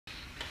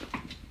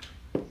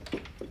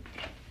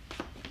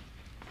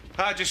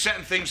Just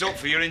setting things up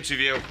for your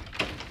interview.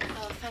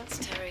 Oh, thanks,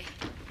 Terry.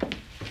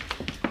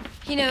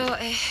 You know,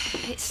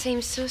 it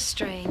seems so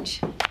strange.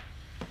 I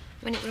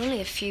mean, it was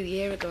only a few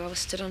years ago I was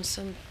stood on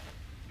some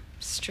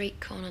street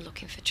corner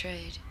looking for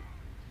trade.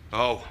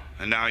 Oh,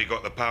 and now you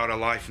got the power of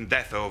life and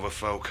death over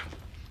folk.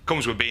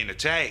 Comes with being a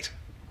Tate.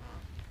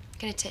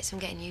 Gonna take some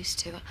getting used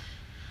to.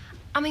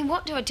 I mean,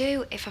 what do I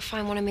do if I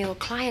find one of my old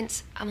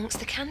clients amongst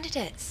the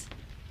candidates?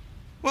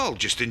 Well,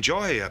 just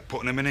enjoy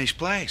putting him in his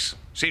place.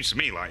 Seems to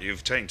me like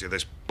you've taken to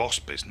this boss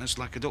business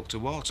like a duck to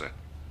water.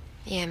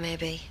 Yeah,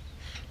 maybe.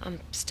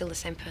 I'm still the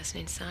same person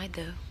inside,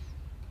 though.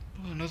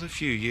 Well, another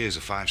few years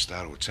of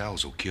five-star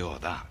hotels will cure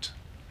that.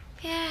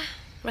 Yeah,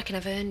 reckon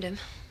I've earned them.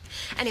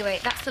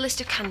 Anyway, that's the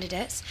list of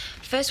candidates.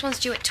 First one's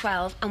due at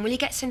 12, and will you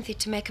get Cynthia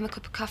to make them a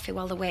cup of coffee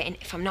while they're waiting,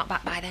 if I'm not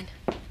back by then?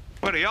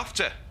 Where are you off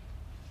to? Have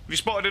you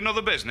spotted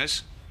another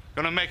business?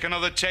 Gonna make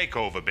another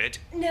takeover bid?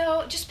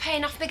 No, just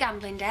paying off my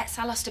gambling debts.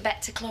 I lost a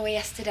bet to Chloe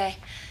yesterday.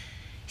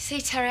 You see,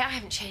 Terry, I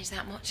haven't changed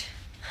that much.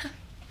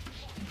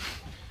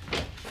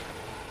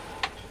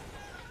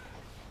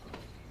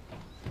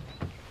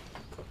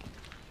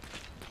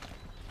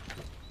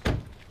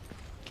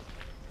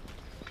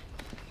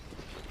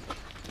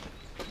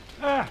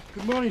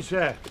 Good morning,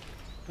 sir.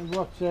 And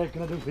what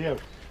can I do for you?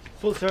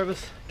 Full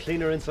service,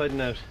 cleaner inside and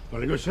out.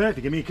 Very good, sir. If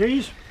you give me your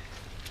keys.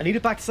 I need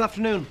it back this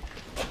afternoon.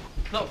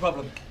 Not a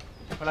problem.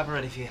 I'll have it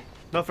ready for you.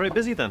 Not very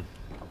busy then.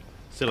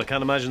 Still, I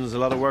can't imagine there's a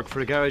lot of work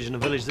for a garage in a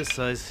village this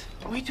size.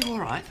 We do all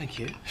right, thank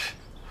you.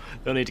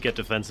 No need to get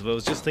defensive. I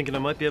was just thinking I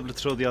might be able to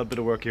throw the odd bit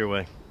of work your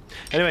way.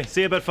 Anyway,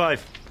 see you about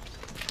 5.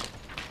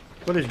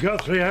 Well, he's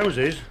got 3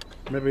 houses.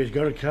 Maybe he's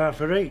got a car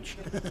for each.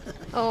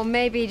 Or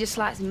maybe he just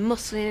likes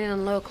muscling in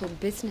on local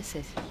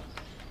businesses.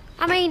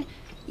 I mean,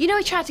 you know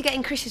he tried to get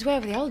in Chris's way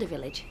over the older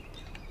village.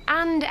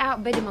 And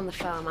outbid him on the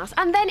farmhouse.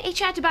 And then he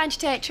tried to buy him to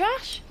take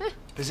trash.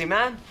 Busy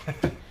man?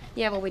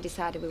 Yeah, well, we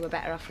decided we were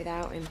better off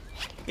without him.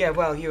 Yeah,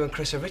 well, you and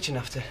Chris are rich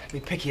enough to be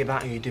picky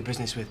about who you do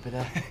business with, but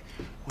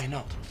we're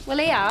not. Well,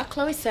 he are.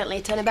 Chloe's certainly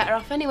a turn better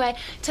off anyway.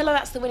 Tell her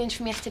that's the winnings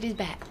from yesterday's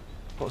bet.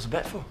 What was the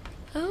bet for?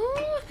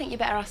 Oh, I think you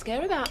better ask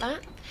her about that.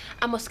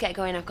 I must get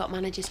going. I've got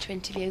managers to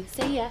interview.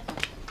 See ya.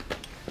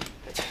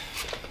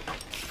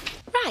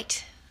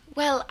 Right.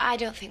 Well, I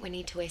don't think we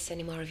need to waste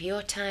any more of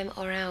your time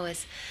or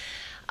ours.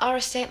 Our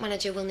estate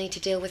manager will need to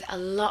deal with a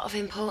lot of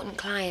important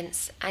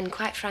clients, and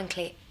quite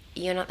frankly,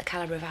 you're not the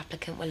calibre of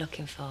applicant we're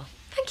looking for.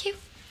 Thank you.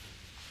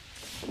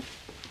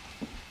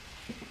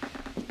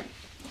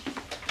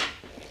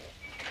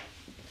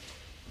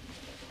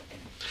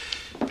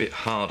 A bit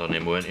hard on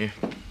him, weren't you?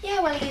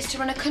 Yeah, well, he used to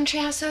run a country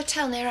house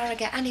hotel near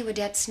Harrogate, and he were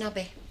dead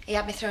snobby. He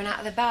had me thrown out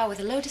of the bar with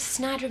a load of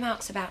snide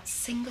remarks about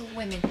single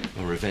women.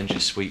 Well, revenge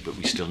is sweet, but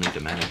we still need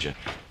a manager.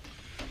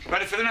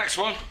 Ready for the next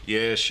one?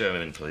 Yeah, show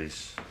him in,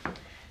 please.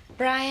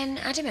 Brian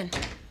Adiman.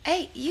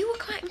 Hey, you were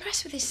quite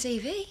impressed with his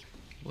CV.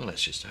 Well,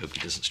 let's just hope he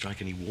doesn't strike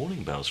any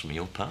warning bells from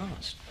your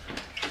past.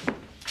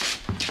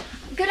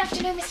 Good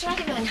afternoon, Mr.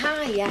 Adiman.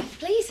 Hi,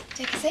 please,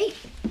 take a seat.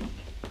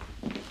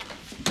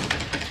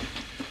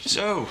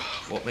 So,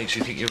 what makes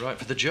you think you're right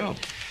for the job?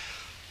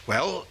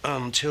 Well,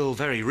 until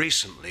very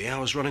recently, I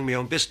was running my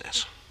own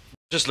business.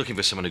 Just looking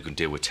for someone who can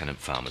deal with tenant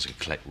farmers and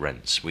collect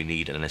rents. We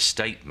need an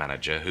estate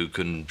manager who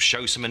can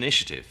show some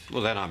initiative.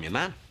 Well, then I'm your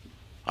man.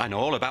 I know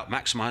all about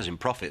maximising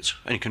profits,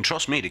 and you can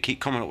trust me to keep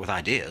coming up with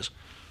ideas.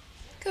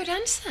 Good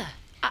answer.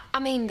 I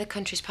mean, the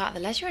country's part of the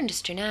leisure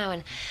industry now,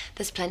 and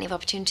there's plenty of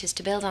opportunities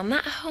to build on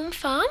that home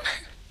farm.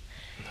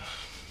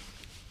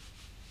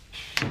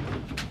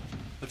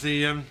 Have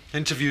the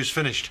interviews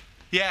finished?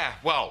 Yeah,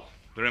 well,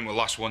 they're in with the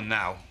last one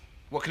now.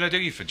 What can I do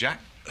you for, Jack?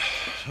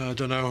 I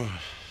don't know.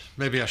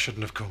 Maybe I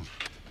shouldn't have come.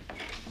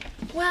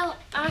 Well,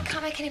 I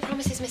can't make any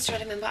promises, Mr.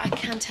 Ediman, but I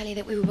can tell you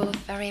that we were both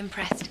very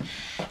impressed.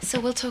 So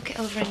we'll talk it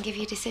over and give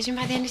you a decision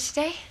by the end of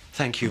today.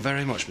 Thank you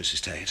very much,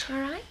 Mrs. Tate. All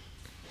right.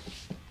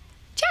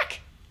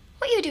 Jack,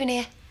 what are you doing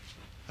here?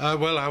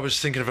 Well, I was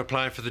thinking of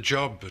applying for the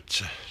job,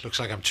 but looks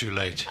like I'm too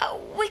late.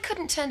 We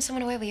couldn't turn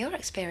someone away with your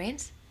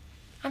experience.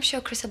 I'm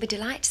sure Chris will be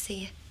delighted to see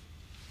you.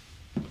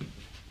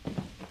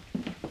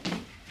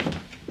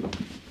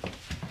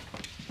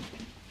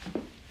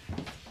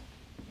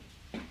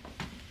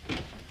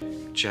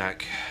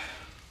 Jack,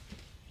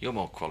 you're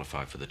more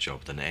qualified for the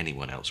job than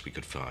anyone else we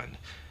could find.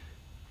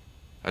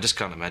 I just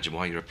can't imagine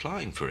why you're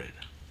applying for it.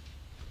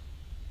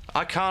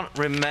 I can't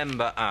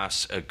remember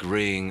us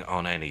agreeing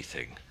on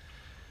anything.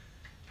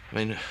 I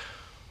mean,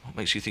 what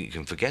makes you think you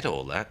can forget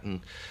all that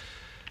and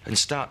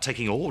start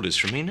taking orders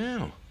from me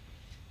now?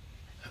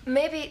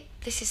 Maybe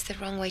this is the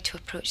wrong way to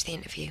approach the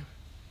interview.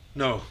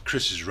 No,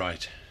 Chris is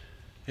right.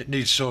 It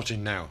needs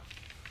sorting now.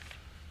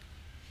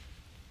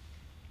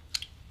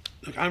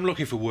 Look, I'm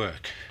looking for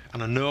work,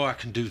 and I know I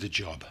can do the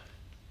job.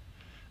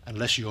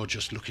 Unless you're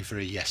just looking for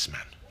a yes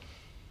man.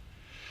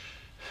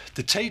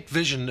 The Tate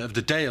vision of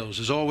the Dales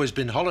has always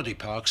been holiday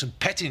parks and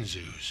petting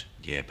zoos.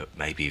 Yeah, but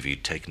maybe if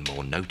you'd taken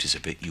more notice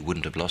of it, you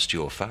wouldn't have lost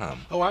your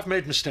farm. Oh, I've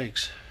made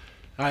mistakes.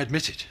 I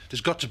admit it.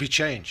 There's got to be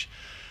change.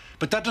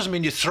 But that doesn't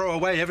mean you throw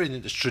away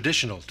everything that's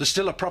traditional. There's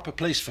still a proper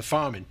place for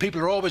farming.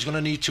 People are always going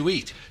to need to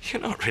eat.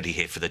 You're not really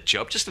here for the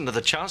job, just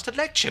another chance to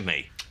lecture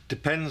me.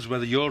 Depends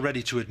whether you're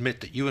ready to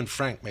admit that you and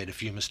Frank made a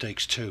few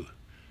mistakes too.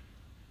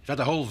 You've had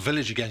the whole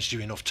village against you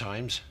enough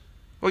times.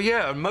 Well,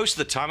 yeah, and most of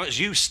the time it was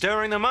you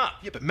stirring them up.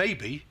 Yeah, but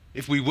maybe,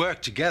 if we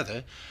work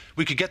together,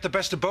 we could get the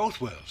best of both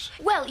worlds.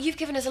 Well, you've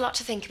given us a lot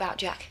to think about,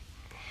 Jack.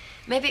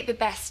 Maybe it'd be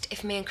best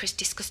if me and Chris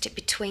discussed it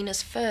between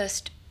us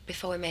first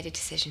before we made a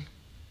decision.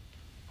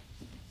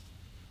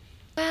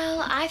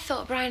 Well, I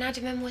thought Brian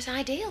Adamman was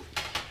ideal.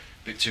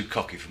 Bit too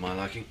cocky for my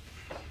liking.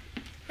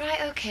 Right,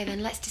 OK,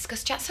 then let's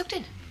discuss Jack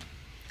Sugden.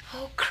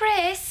 Oh,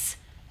 Chris,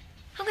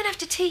 I'm going to have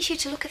to teach you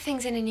to look at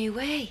things in a new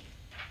way.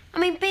 I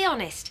mean, be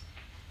honest.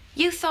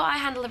 You thought I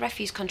handled the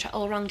refuse contract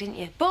all wrong, didn't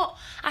you? But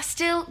I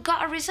still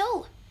got a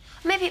result.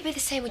 Maybe it'd be the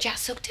same with Jack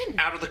Sugden.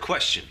 Out of the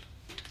question.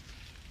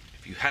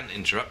 If you hadn't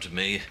interrupted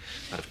me,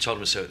 I'd have told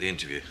him so at the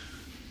interview.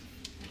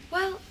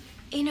 Well,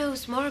 he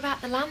knows more about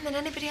the land than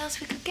anybody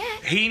else we could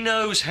get. He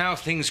knows how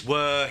things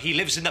were. He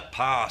lives in the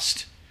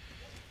past.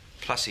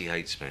 Plus, he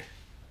hates me.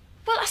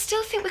 Well, I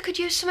still think we could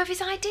use some of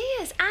his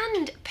ideas.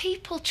 And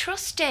people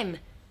trust him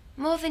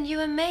more than you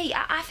and me.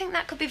 I think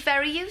that could be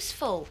very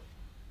useful.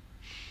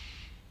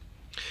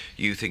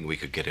 You think we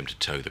could get him to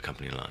toe the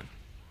company line?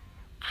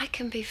 I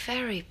can be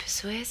very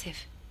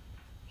persuasive.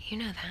 You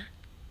know that.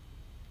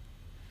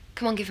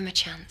 Come on, give him a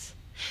chance.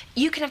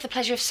 You can have the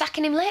pleasure of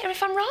sacking him later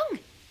if I'm wrong.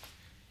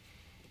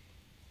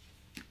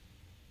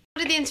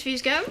 How did the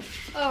interviews go?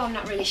 Oh, I'm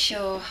not really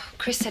sure.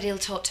 Chris said he'll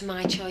talk to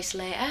my choice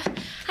later.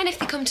 And if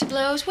they come to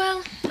blows,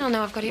 well, I'll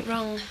know I've got it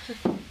wrong.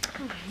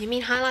 You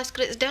mean High Life's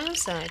got its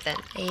downside, then?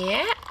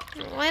 Yeah.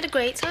 Oh, I had a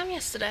great time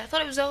yesterday. I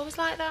thought it was always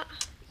like that.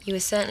 You were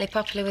certainly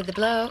popular with the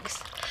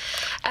blokes.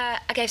 I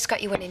gave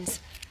Scott your winnings.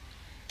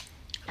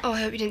 Oh,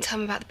 I hope you didn't tell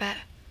me about the bet.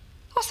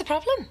 What's the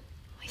problem?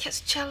 He gets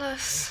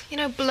jealous. You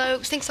know,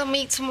 blokes, thinks I'll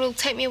meet someone who'll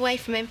take me away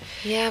from him.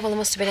 Yeah, well, there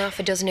must have been half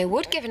a dozen who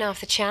would, given half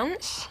the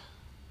chance.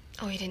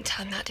 Oh, you didn't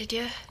tell him that, did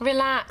you?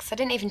 Relax. I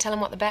didn't even tell him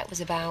what the bet was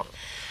about.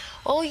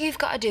 All you've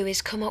got to do is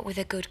come up with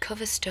a good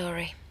cover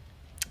story.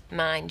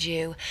 Mind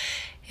you,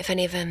 if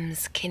any of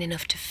them's keen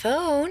enough to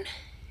phone,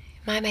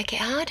 it might make it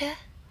harder.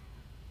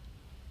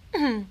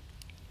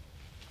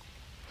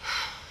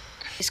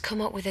 Just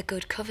come up with a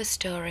good cover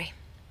story.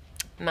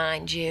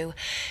 Mind you,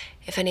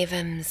 if any of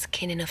them's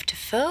keen enough to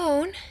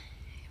phone,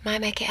 it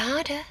might make it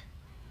harder.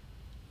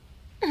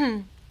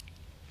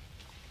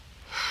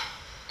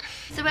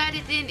 So where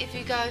did the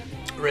interview go?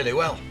 Really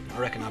well. I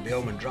reckon I'd be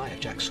home and dry if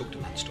Jack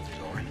Sugden had stuff his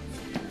oar in.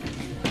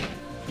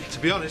 To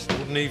be honest, I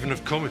wouldn't even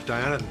have come if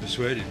Diane hadn't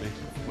persuaded me.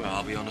 Well,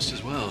 I'll be honest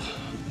as well.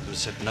 I would have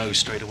said no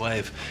straight away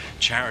if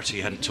Charity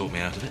hadn't talked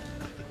me out of it.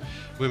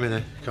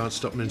 Women, can't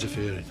stop them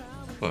interfering.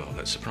 Well,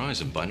 let's surprise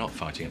them by not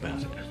fighting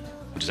about it.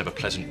 We'll just have a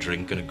pleasant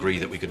drink and agree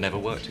that we could never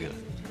work together.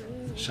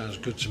 Sounds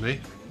good to me.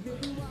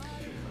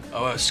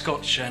 Oh,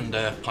 scotch and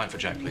pint for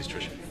Jack, please,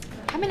 Trish.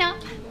 Coming up.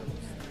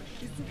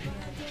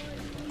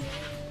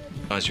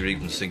 As you're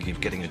even thinking of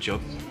getting a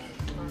job,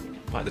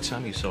 by the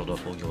time you've sold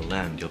off all your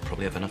land, you'll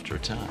probably have enough to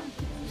retire.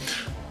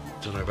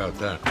 Don't know about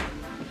that.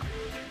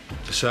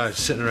 Besides,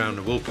 sitting around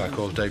the woolpack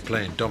all day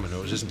playing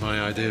dominoes isn't my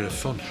idea of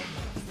fun.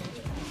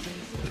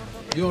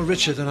 You're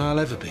richer than I'll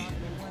ever be.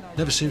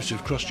 Never seems to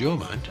have crossed your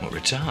mind. What,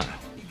 retire?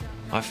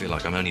 I feel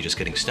like I'm only just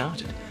getting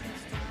started.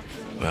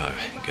 Well,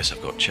 I guess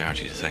I've got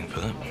Charity to thank for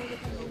that.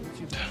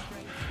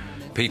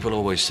 People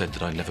always said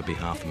that I'd never be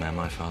half the man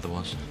my father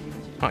was.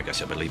 I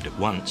guess I believed it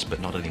once, but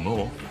not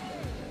anymore.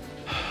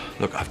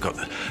 Look, I've got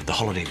the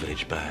holiday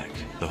village back,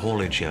 the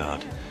haulage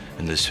yard,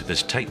 and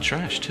there's Tate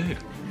Trash too.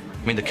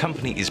 I mean, the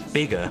company is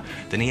bigger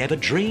than he ever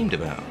dreamed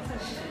about.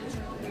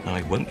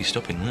 I won't be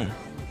stopping there.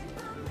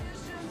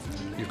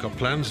 You've got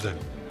plans then?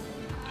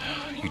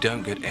 You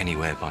don't get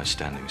anywhere by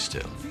standing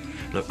still.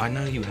 Look, I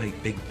know you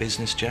hate big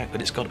business, Jack, but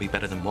it's got to be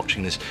better than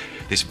watching this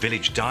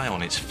village die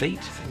on its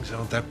feet. Things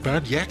aren't that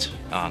bad yet.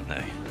 Aren't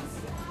they?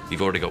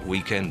 You've already got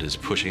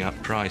weekenders pushing up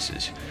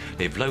prices.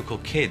 If local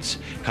kids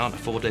can't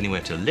afford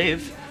anywhere to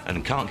live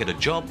and can't get a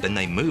job, then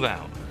they move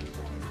out.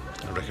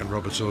 I reckon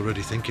Robert's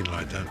already thinking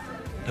like that.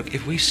 Look,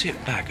 if we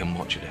sit back and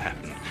watch it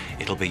happen,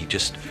 it'll be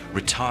just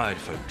retired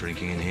folk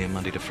drinking in here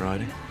Monday to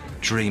Friday,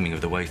 dreaming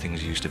of the way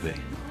things used to be.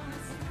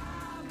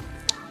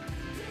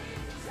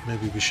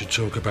 Maybe we should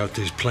talk about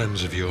these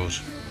plans of yours.